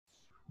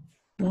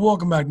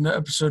Welcome back to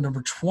episode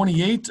number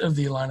 28 of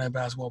the Illini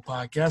Basketball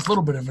Podcast. A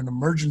little bit of an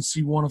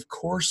emergency one, of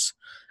course,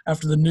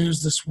 after the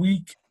news this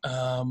week.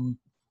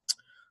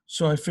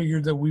 So I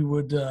figured that we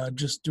would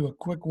just do a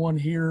quick one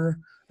here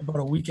about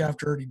a week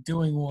after already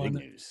doing one.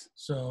 Big news.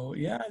 So,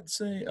 yeah, I'd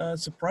say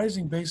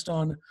surprising based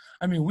on –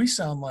 I mean, we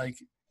sound like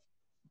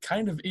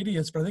kind of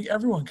idiots, but I think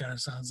everyone kind of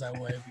sounds that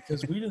way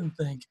because we didn't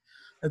think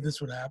that this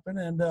would happen.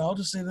 And I'll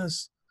just say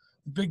this.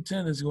 The Big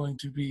Ten is going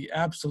to be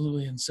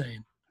absolutely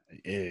insane.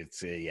 It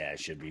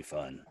should be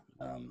fun.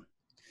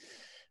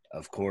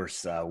 Of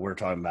course, we're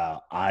talking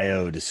about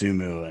Ayo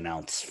Dosunmu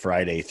announced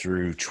Friday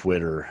through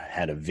Twitter,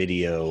 had a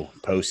video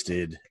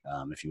posted.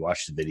 If you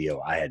watch the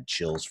video, I had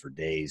chills for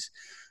days.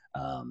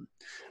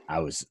 I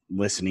was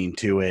listening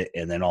to it,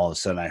 and then all of a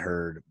sudden I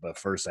heard, but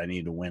first I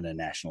need to win a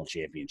national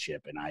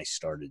championship, and I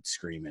started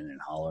screaming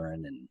and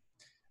hollering, and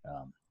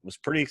it was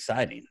pretty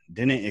exciting.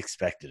 Didn't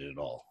expect it at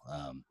all.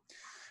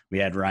 We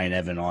had Ryan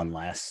Evan on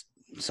last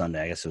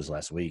Sunday, I guess it was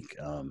last week,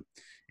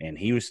 and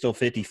he was still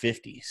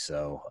 50-50.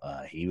 So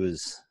he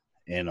was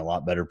in a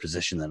lot better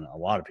position than a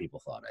lot of people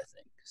thought, I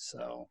think.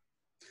 So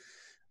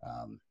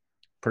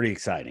pretty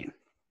exciting.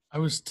 I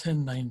was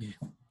 1090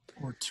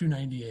 or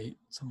 298,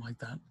 something like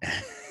that.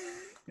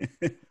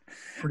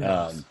 Pretty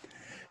awesome.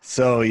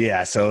 So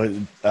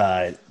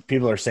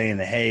people are saying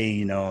that,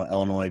 hey,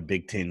 Illinois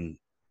Big Ten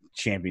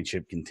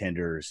championship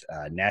contenders,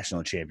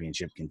 national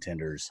championship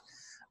contenders.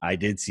 I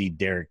did see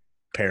Derek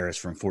Paris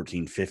from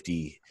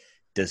 1450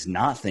 does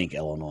not think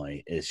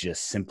Illinois is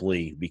just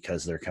simply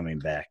because they're coming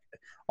back.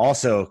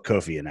 Also,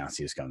 Kofi announced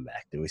he was coming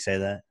back. Did we say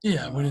that?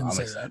 Yeah, we didn't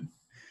say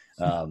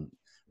that.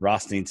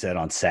 Rothstein said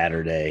on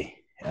Saturday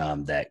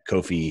that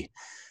Kofi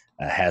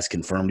has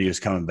confirmed he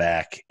was coming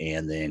back,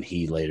 and then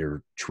he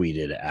later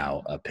tweeted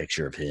out a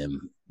picture of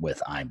him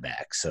with "I'm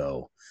back."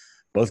 So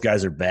both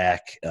guys are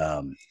back.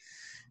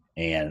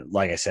 And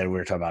like I said, we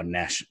were talking about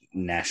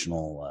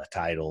national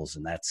titles,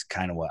 and that's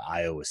kind of what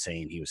Ayo was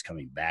saying he was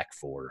coming back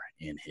for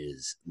in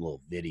his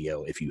little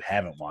video. If you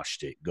haven't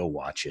watched it, go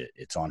watch it.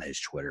 It's on his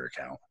Twitter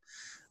account.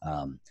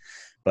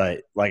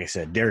 But like I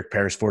said, Derek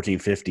Paris,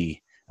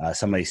 1450,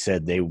 somebody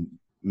said they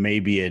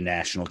may be a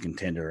national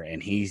contender,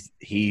 and he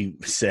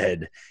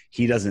said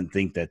he doesn't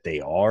think that they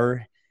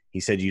are. He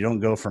said you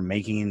don't go from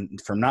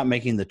not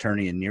making the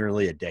tourney in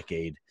nearly a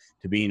decade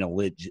to being a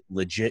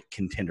legit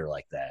contender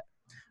like that.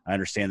 I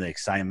understand the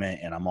excitement,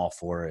 and I'm all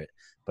for it.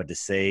 But to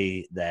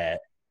say that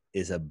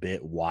is a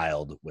bit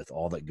wild with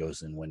all that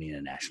goes in winning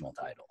a national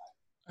title.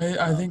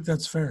 I think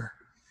that's fair.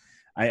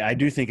 I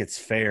do think it's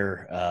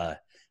fair,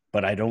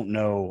 but I don't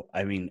know.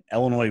 I mean,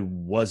 Illinois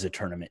was a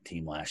tournament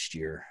team last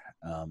year.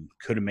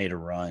 Could have made a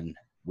run.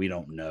 We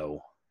don't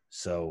know.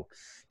 So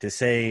to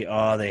say,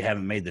 they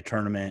haven't made the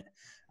tournament,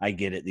 I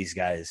get it. These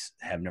guys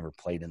have never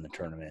played in the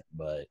tournament,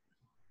 but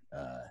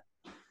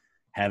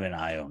having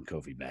Ayo and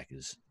Kofi back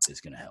is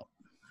going to help.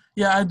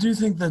 Yeah, I do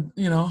think that,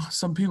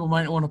 some people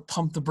might want to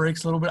pump the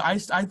brakes a little bit.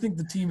 I think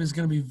the team is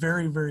going to be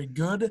very, very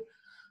good.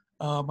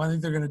 I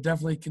think they're going to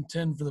definitely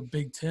contend for the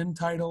Big Ten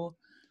title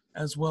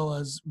as well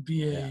as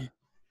be a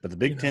But the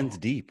Big Ten's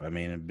deep. I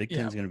mean, Big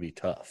Ten's going to be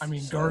tough. I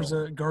mean,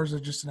 Garza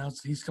just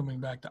announced that he's coming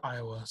back to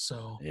Iowa,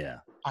 so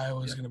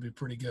Iowa is going to be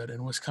pretty good.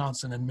 And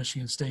Wisconsin and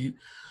Michigan State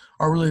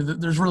are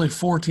there's really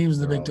four teams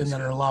in the Big Ten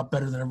that are a lot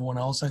better than everyone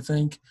else, I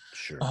think.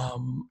 Sure.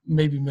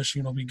 Maybe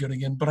Michigan will be good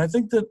again. But I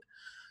think that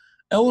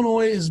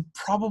Illinois is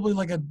probably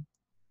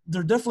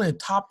they're definitely a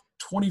top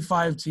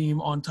 25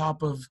 team on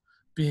top of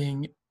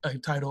being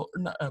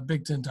a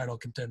Big Ten title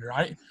contender.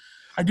 I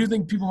do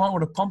think people might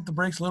want to pump the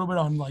brakes a little bit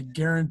on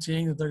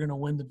guaranteeing that they're going to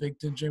win the Big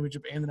Ten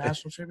championship and the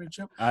national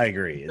championship. I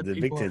agree. The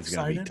Big Ten's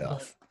going to be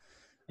tough.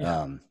 But,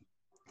 yeah.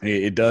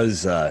 It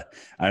does. I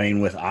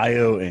mean, with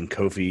Ayo and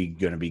Kofi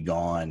going to be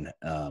gone,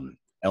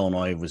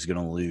 Illinois was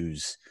going to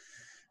lose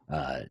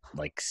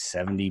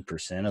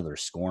 70% of their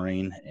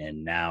scoring,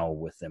 and now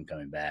with them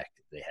coming back,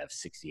 they have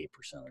 68%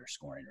 of their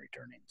scoring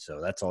returning.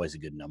 So that's always a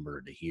good number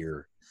to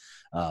hear.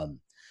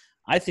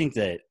 I think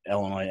that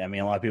Illinois, I mean,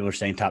 a lot of people are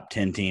saying top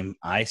 10 team.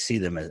 I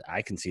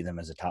can see them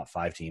as a top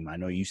 5 team. I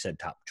know you said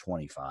top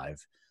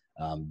 25.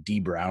 D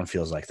Brown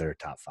feels like they're a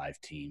top 5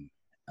 team.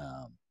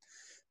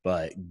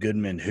 But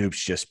Goodman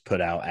Hoops just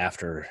put out,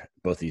 after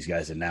both these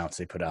guys announced,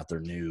 they put out their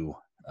new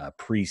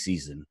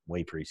preseason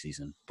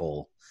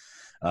poll,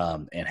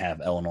 and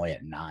have Illinois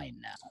at 9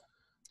 now.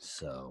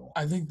 So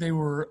I think they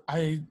were.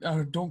 I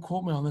don't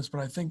quote me on this,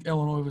 but I think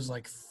Illinois was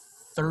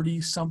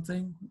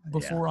 30-something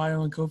before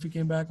Ayo and Kofi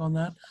came back on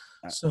that.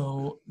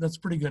 So that's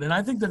pretty good. And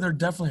I think that they're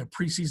definitely a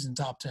preseason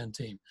top 10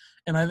 team.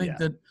 And I think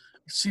that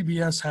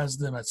CBS has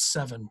them at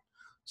 7.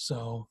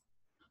 So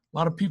a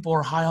lot of people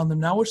are high on them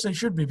now, which they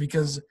should be,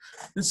 because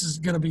this is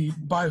going to be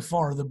by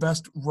far the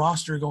best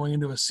roster going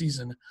into a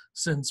season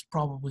since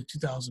probably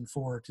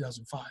 2004 or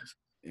 2005.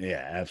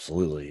 Yeah,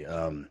 absolutely.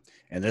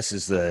 And this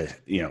is the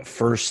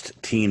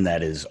first team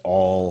that is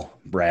all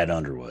Brad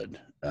Underwood.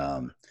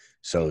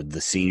 So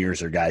the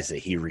seniors are guys that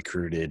he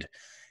recruited.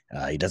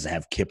 He doesn't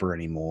have Kipper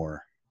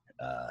anymore.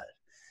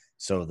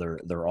 So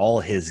they're all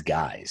his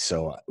guys.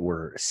 So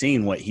we're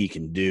seeing what he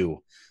can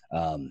do.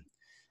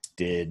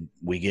 did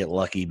we get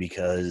lucky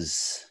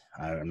because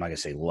I'm not gonna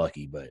say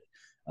lucky, but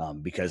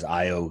because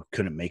Io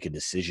couldn't make a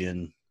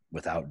decision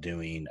without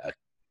doing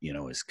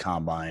his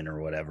combine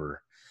or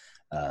whatever,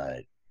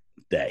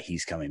 that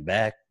he's coming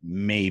back?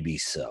 Maybe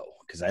so,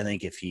 because I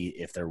think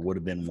if there would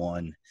have been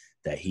one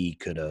that he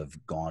could have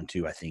gone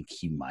to, I think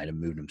he might have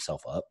moved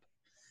himself up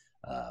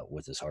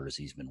with as hard as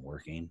he's been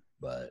working.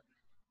 But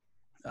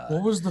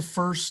what was the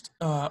first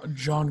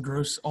John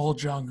Gross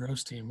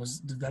team?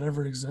 Did that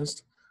ever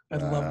exist?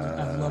 I'd love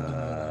to know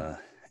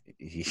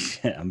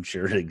that. I'm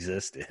sure it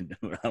existed.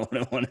 I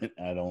don't want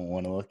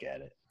to look at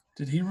it.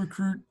 Did he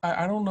recruit?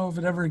 I don't know if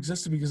it ever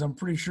existed, because I'm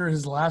pretty sure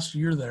his last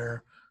year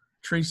there,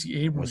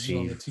 Tracy Abrams was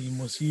on the team.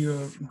 Was he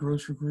a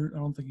Gross recruit? I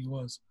don't think he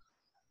was.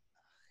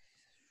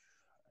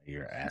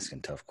 You're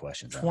asking tough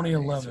questions.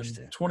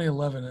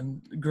 2011,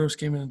 and Gross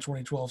came in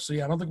 2012. So,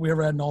 yeah, I don't think we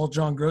ever had an all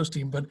John Gross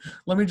team. But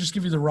let me just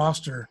give you the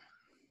roster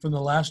from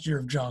the last year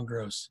of John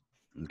Gross.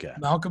 Okay.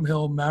 Malcolm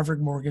Hill, Maverick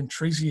Morgan,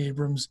 Tracy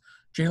Abrams,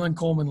 Jalen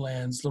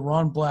Coleman-Lands,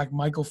 LeRon Black,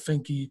 Michael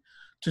Finke,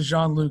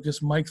 Tejon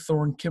Lucas, Mike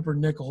Thorne, Kipper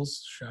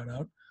Nichols, shout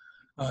out,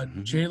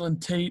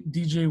 Jalen Tate,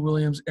 DJ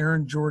Williams,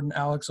 Aaron Jordan,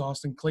 Alex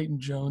Austin, Clayton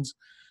Jones,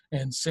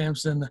 and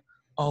Samson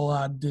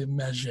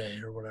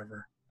Aladimege or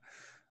whatever.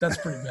 That's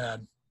pretty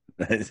bad.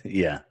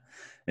 Yeah.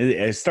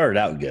 It started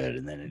out good,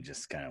 and then it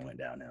just kind of went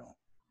downhill.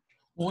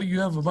 Well, you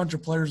have a bunch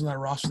of players in that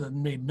roster that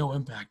made no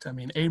impact. I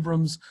mean,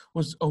 Abrams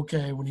was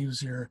okay when he was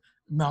here.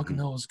 Malcolm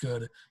Hill was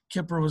good.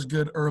 Kipper was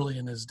good early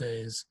in his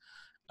days.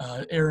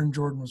 Aaron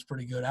Jordan was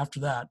pretty good. After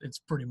that, it's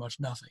pretty much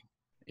nothing.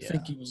 Yeah. I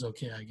think he was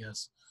okay, I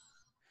guess.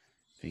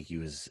 I think he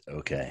was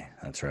okay.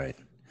 That's right.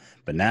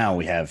 But now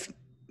we have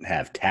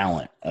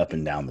talent up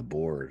and down the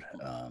board.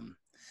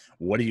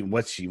 What do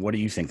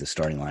you think the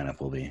starting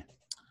lineup will be?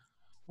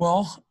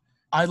 Well,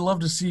 I'd love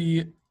to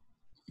see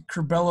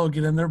Curbelo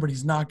get in there, but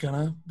he's not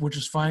gonna, which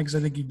is fine because I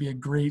think he'd be a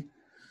great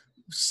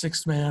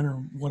sixth man or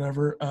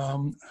whatever.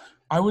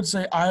 I would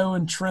say Io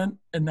and Trent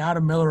and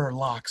Adam Miller are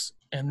locks,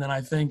 and then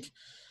I think,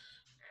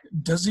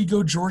 does he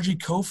go Georgie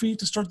Kofi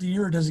to start the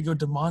year, or does he go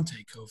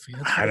DeMonte Kofi?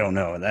 I don't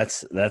know.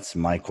 That's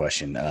my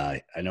question.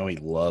 I know he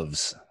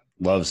loves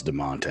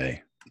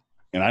DeMonte,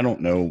 and I don't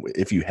know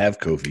if you have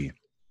Kofi,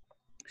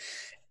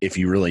 if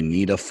you really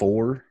need a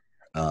four.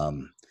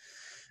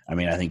 I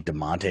mean, I think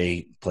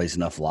DeMonte plays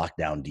enough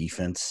lockdown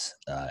defense.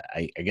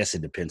 I guess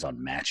it depends on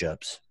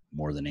matchups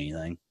more than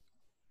anything.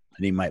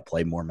 And he might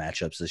play more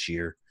matchups this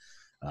year,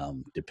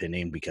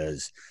 depending,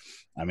 because,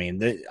 I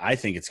mean, I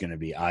think it's going to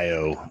be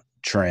Io,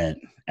 Trent,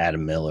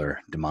 Adam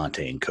Miller,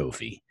 DeMonte, and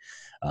Kofi.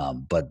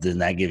 But then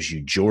that gives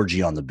you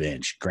Georgie on the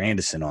bench,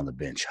 Grandison on the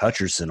bench,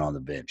 Hutcherson on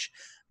the bench,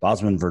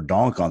 Bosman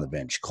Verdonk on the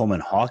bench, Coleman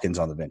Hawkins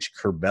on the bench,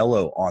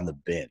 Curbelo on the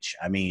bench.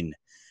 I mean,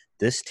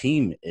 this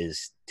team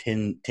is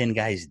 10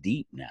 guys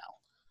deep now.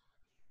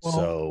 Well,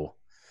 so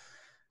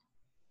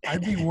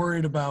I'd be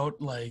worried about,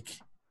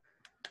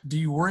 do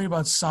you worry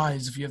about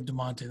size if you have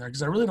DeMonte there?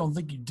 Because I really don't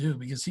think you do,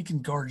 because he can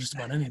guard just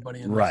about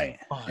anybody. Right.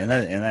 And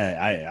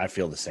I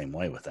feel the same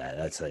way with that.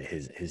 That's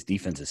his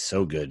defense is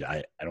so good.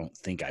 I don't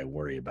think I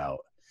worry about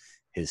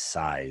his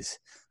size.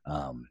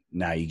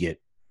 Now you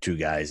get two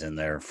guys in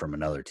there from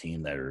another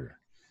team that are,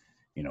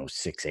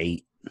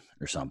 6'8"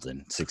 or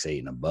something, 6'8"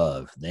 and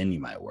above, then you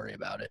might worry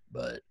about it.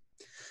 But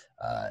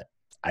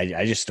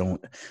I just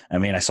don't. I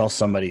mean, I saw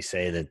somebody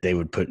say that they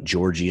would put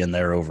Georgie in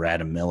there over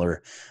Adam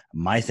Miller.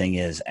 My thing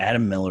is,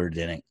 Adam Miller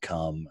didn't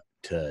come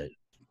to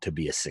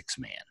be a six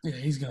man. Yeah,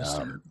 he's gonna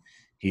start.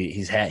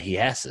 He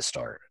has to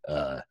start.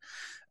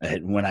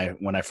 When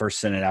I first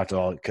sent it out to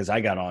all, because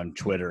I got on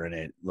Twitter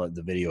and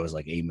the video was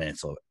like 8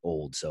 minutes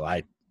old, so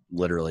I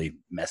literally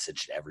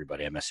messaged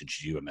everybody. I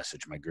messaged you. I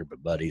messaged my group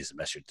of buddies.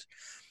 I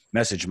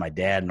messaged my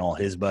dad and all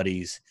his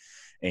buddies.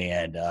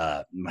 And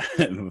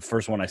the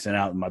first one I sent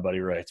out, my buddy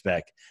writes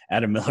back,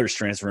 Adam Miller's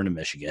transferring to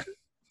Michigan.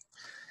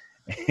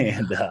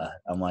 And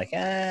I'm like,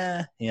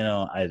 I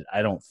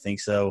don't think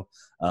so.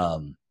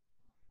 And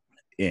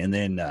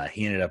then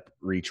he ended up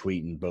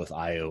retweeting both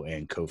Io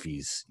and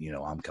Kofi's,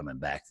 I'm coming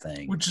back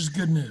thing. Which is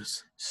good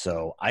news.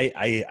 So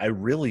I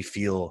really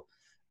feel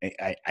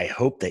I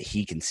hope that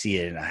he can see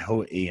it. And I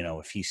hope,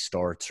 if he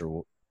starts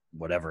or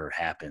whatever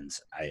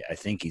happens, I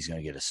think he's going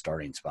to get a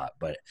starting spot.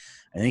 But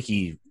I think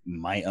he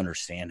might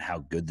understand how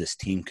good this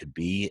team could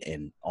be,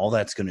 and all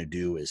that's going to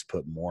do is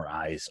put more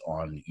eyes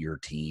on your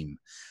team,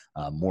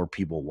 more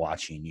people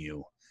watching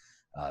you,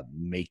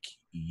 make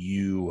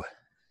you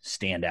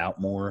stand out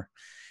more.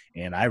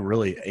 And I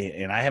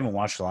haven't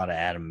watched a lot of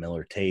Adam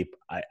Miller tape.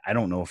 I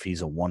don't know if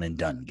he's a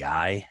one-and-done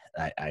guy.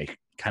 I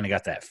kind of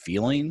got that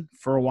feeling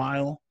for a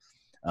while.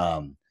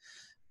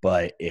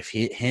 But if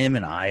him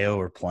and Io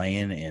are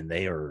playing and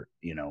they are,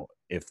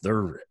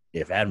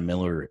 if Adam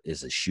Miller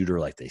is a shooter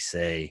like they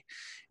say,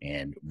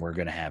 and we're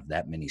going to have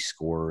that many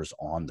scorers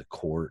on the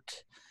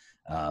court,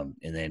 and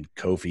then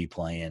Kofi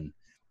playing,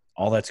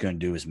 all that's going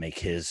to do is make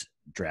his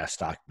draft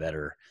stock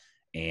better.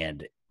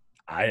 And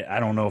I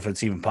don't know if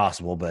it's even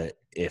possible, but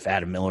if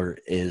Adam Miller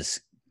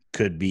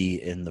could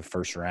be in the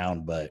first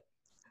round, but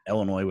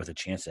Illinois with a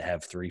chance to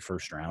have 3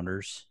 first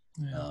rounders,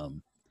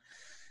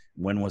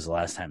 when was the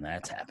last time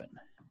that's happened?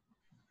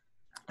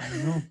 I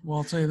don't know. Well,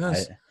 I'll tell you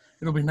this.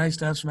 It'll be nice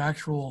to have some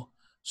actual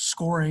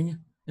scoring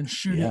and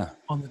shooting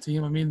on the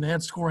team. I mean, they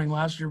had scoring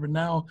last year, but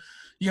now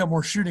you got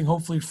more shooting.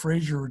 Hopefully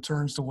Frazier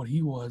returns to what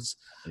he was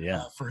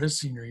for his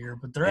senior year.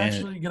 But they're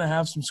actually going to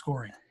have some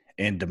scoring.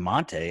 And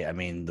DeMonte, I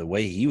mean, the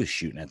way he was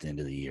shooting at the end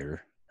of the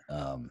year,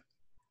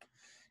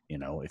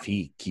 if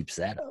he keeps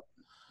that up,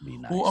 it'd be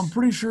nice. Well, I'm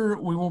pretty sure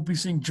we won't be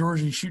seeing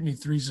Georgie shooting any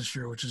threes this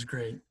year, which is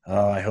great.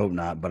 Oh, I hope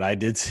not. But I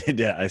did see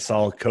that. I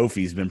saw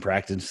Kofi's been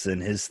practicing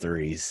his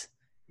threes.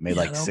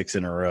 Made 6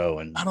 in a row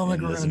in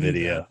this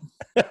video.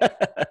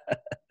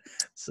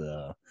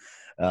 So,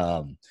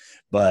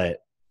 but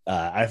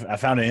I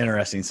found it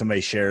interesting.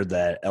 Somebody shared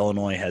that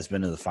Illinois has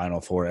been to the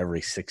Final Four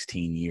every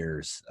 16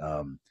 years.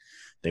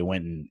 They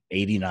went in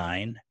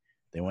 89,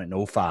 they went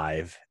in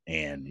 05,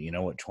 and you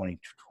know what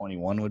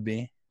 2021 would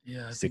be?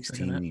 Yeah,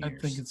 16 years. I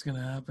think it's going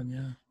to happen,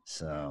 yeah.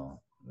 So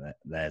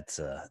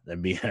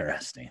that'd be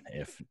interesting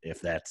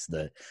if that's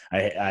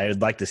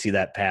I'd like to see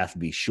that path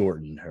be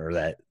shortened,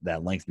 or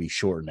that length be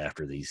shortened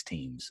after these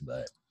teams,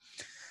 but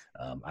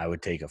I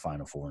would take a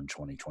Final Four in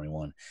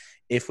 2021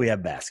 if we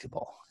have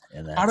basketball.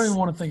 And I don't even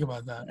want to think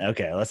about that.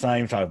 Okay, let's not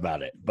even talk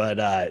about it.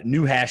 But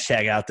new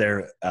hashtag out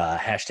there,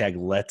 hashtag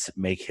Let's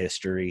Make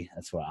History.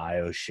 That's what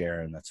IO's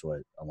sharing. That's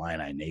what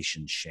Illini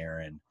Nation's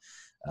sharing.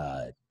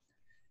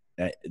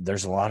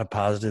 There's a lot of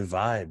positive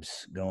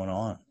vibes going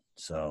on.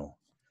 So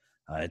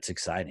it's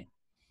exciting.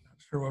 Not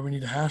sure why we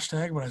need a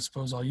hashtag, but I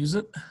suppose I'll use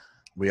it.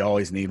 We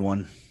always need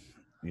one.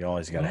 You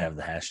always got to have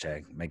the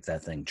hashtag. Make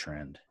that thing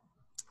trend.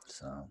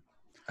 So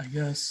I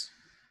guess.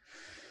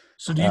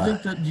 So do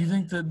you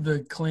think that the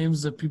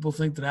claims that people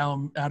think that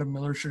Adam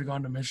Miller should have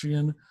gone to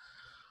Michigan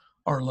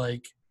are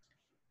do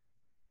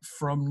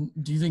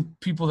you think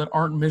people that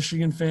aren't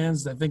Michigan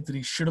fans that think that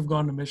he should have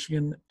gone to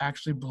Michigan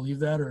actually believe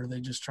that, or are they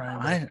just trying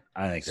to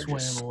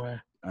sway him away?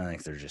 I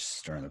think they're just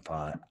stirring the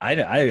pot.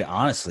 I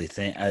honestly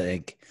think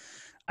I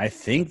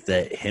think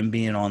that him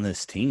being on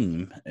this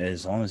team,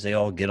 as long as they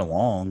all get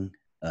along,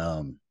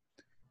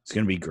 it's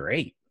going to be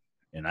great.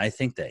 And I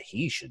think that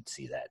he should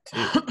see that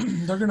too.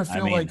 They're going to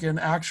feel like an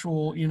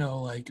actual,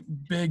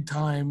 big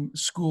time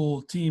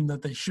school team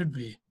that they should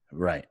be.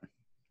 Right.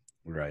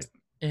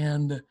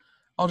 And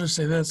I'll just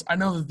say this. I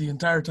know that the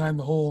entire time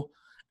the whole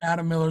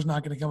Adam Miller's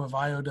not going to come if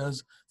Io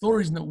does. The only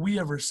reason that we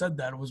ever said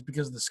that was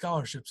because of the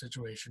scholarship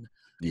situation.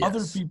 Yes.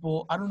 Other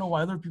people, I don't know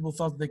why other people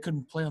thought that they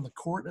couldn't play on the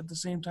court at the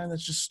same time.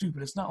 That's just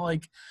stupid. It's not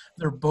like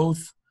they're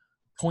both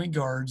point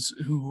guards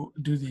who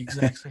do the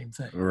exact same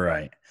thing.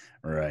 Right.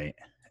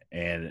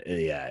 And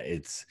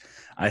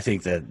I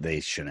think that they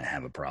shouldn't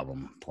have a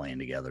problem playing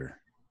together.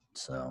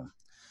 So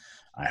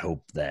I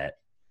hope that,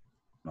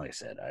 like I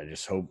said, I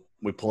just hope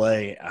we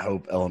play. I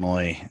hope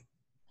Illinois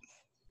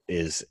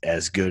is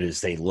as good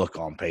as they look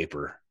on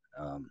paper.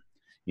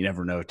 You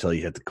never know until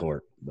you hit the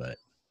court, but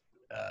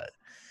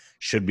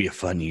should be a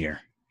fun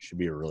year. Should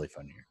be a really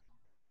fun year.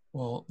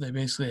 Well, they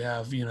basically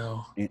have,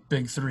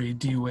 big three,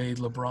 D Wade,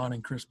 LeBron,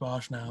 and Chris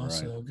Bosh now. Right.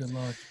 So good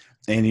luck.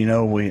 And,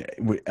 we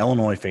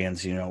Illinois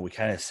fans, we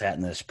kind of sat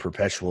in this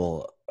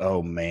perpetual,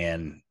 oh,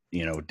 man,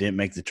 didn't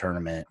make the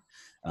tournament.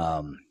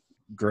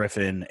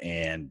 Griffin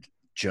and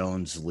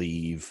Jones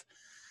leave.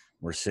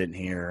 We're sitting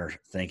here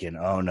thinking,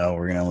 oh, no,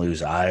 we're going to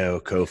lose Io,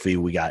 Kofi.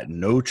 We got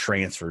no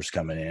transfers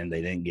coming in.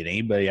 They didn't get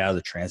anybody out of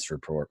the transfer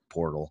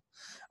portal.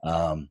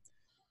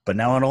 But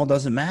now it all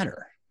doesn't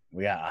matter.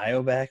 We got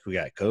Io back. We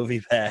got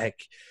Kofi back.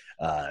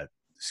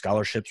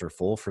 Scholarships are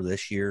full for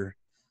this year.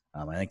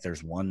 I think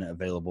there's one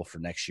available for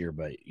next year,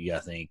 but you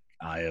got to think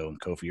Io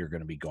and Kofi are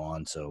going to be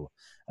gone. So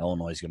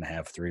Illinois is going to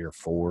have 3 or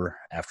 4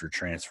 after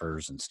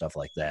transfers and stuff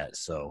like that.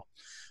 So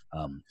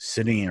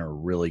sitting in a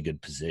really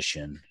good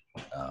position.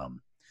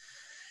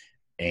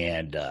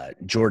 And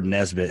Jordan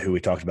Nesbitt, who we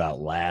talked about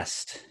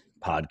last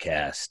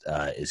podcast,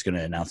 is going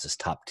to announce his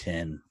top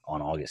 10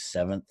 on August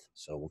 7th.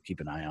 So we'll keep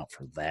an eye out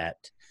for that.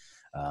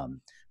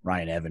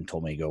 Ryan Evan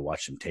told me to go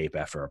watch some tape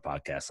after our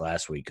podcast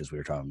last week because we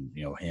were talking,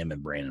 him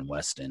and Brandon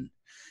Weston.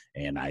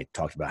 And I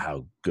talked about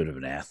how good of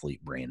an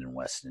athlete Brandon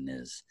Weston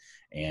is.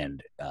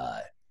 And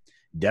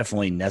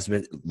definitely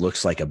Nesbitt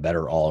looks like a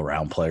better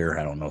all-around player.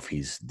 I don't know if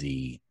he's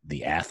the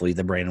athlete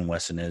that Brandon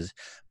Weston is,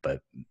 but,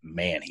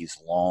 man, he's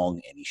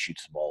long and he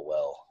shoots the ball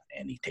well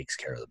and he takes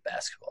care of the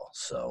basketball.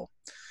 So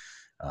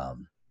a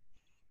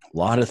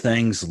lot of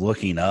things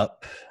looking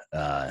up.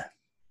 It's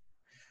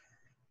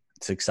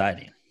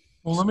exciting.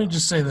 Well, let me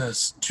just say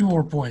this. 2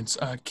 more points.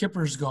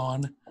 Kipper's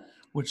gone,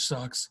 which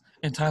sucks,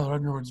 and Tyler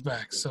Underwood's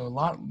back. So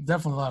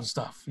definitely a lot of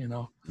stuff,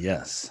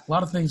 Yes. A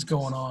lot of things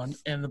going on,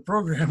 and the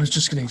program is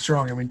just getting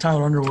stronger. I mean,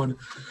 Tyler Underwood,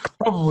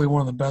 probably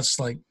one of the best,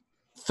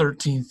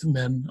 13th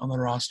men on the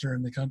roster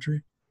in the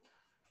country.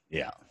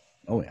 Yeah.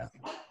 Oh, yeah.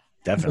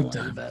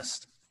 Definitely the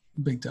best.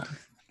 Big time.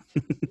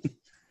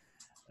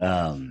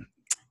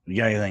 You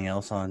got anything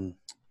else on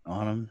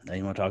him that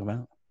you want to talk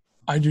about?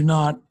 I do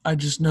not. I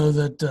just know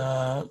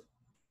that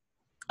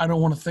I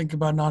don't want to think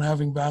about not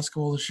having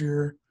basketball this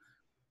year.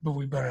 But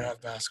we better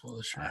have basketball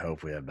this year. I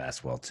hope we have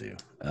basketball too.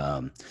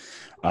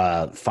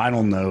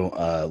 Final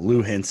note,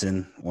 Lou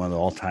Henson, one of the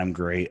all-time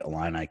great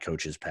Illini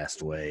coaches,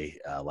 passed away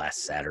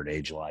last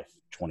Saturday, July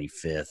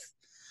 25th.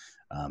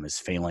 His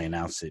family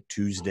announced it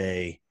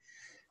Tuesday.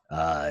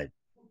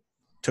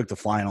 Took the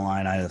Flying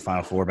Illini to the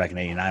Final Four back in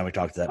 '89. We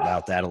talked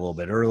about that a little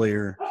bit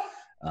earlier.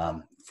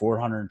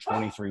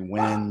 423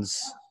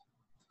 wins,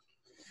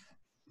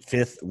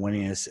 fifth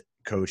winningest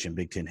coach in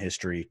Big Ten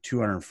history,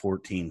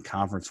 214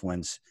 conference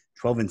wins,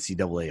 12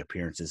 NCAA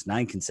appearances,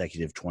 9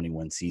 consecutive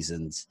 20-win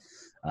seasons.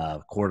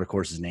 Court, of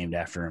course, is named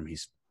after him.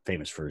 He's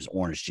famous for his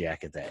orange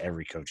jacket that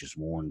every coach has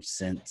worn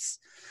since.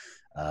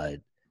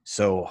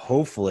 So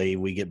hopefully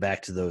we get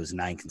back to those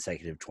 9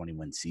 consecutive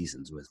 20-win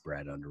seasons with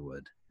Brad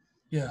Underwood.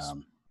 Yes.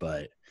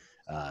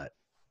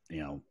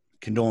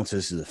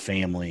 Condolences to the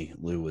family.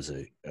 Lou was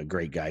a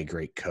great guy,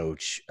 great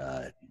coach.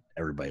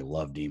 Everybody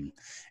loved him.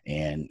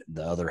 And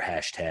the other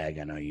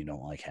hashtag, I know you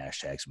don't like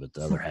hashtags, but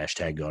the other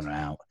hashtag going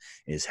out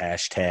is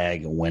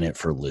hashtag win it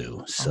for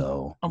Lou.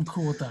 So I'm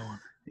cool with that one.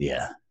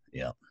 Yeah.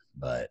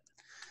 But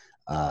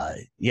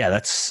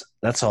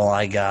that's all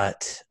I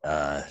got.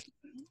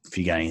 If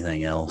you got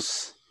anything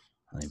else,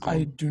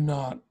 I do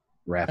not.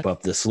 Wrap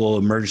up this little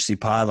emergency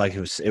pod. Like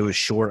it was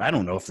short. I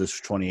don't know if this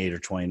was 28 or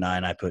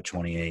 29. I put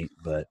 28,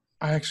 but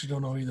I actually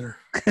don't know either.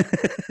 I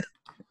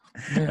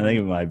think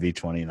it might be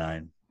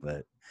 29,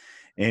 but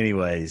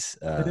anyways,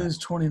 it is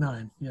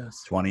 29.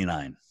 Yes,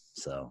 29.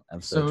 So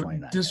episode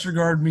 29.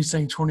 Disregard me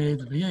saying 28 at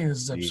the beginning. This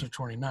is episode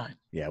 29.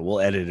 Yeah, we'll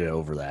edit it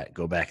over that.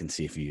 Go back and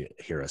see if you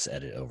hear us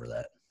edit over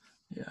that.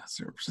 Yeah,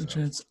 0%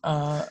 chance.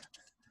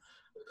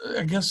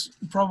 I guess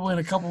probably in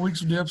a couple of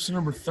weeks we'll do episode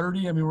number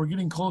 30. I mean, we're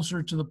getting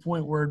closer to the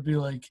point where it'd be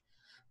like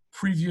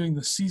previewing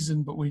the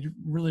season, but we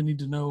really need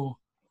to know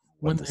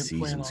when the they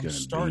plan on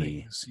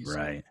starting the season.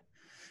 Right.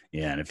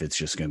 Yeah, and if it's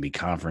just going to be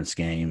conference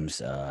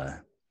games,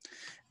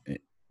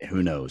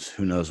 who knows?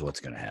 Who knows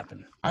what's going to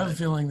happen? I have a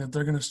feeling that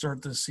they're going to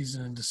start this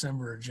season in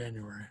December or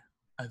January,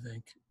 I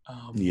think.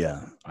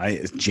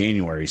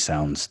 January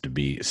seems to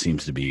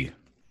be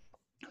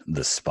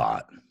the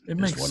spot. It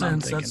makes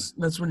sense.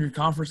 That's when your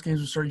conference games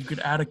will start. You could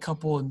add a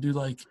couple and do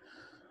like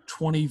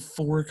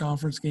 24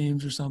 conference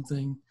games or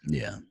something.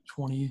 Yeah.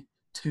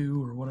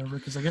 22 or whatever,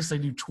 because I guess they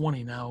do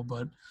 20 now,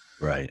 but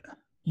right.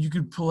 You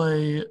could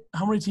play –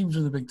 how many teams are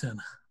in the Big Ten?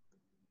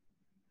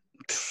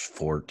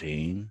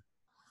 14.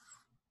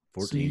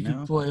 14 so you now?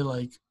 could play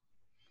like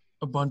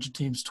a bunch of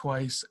teams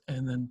twice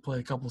and then play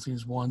a couple of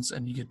teams once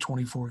and you get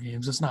 24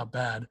 games. That's not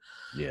bad.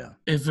 Yeah.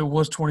 If it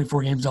was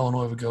 24 games,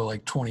 Illinois would go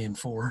like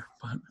 20-4.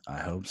 But I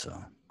hope so.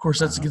 Of course,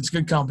 that's against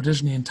good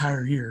competition the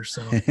entire year.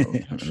 So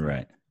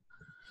right.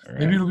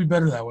 Maybe it'll be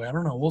better that way. I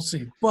don't know. We'll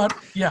see. But,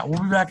 yeah,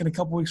 we'll be back in a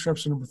couple weeks for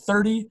episode number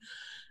 30.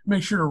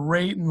 Make sure to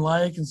rate and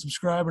like and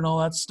subscribe and all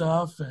that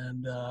stuff.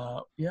 And,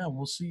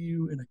 we'll see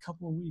you in a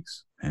couple of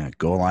weeks. Yeah,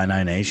 go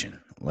Illini Nation.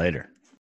 Later.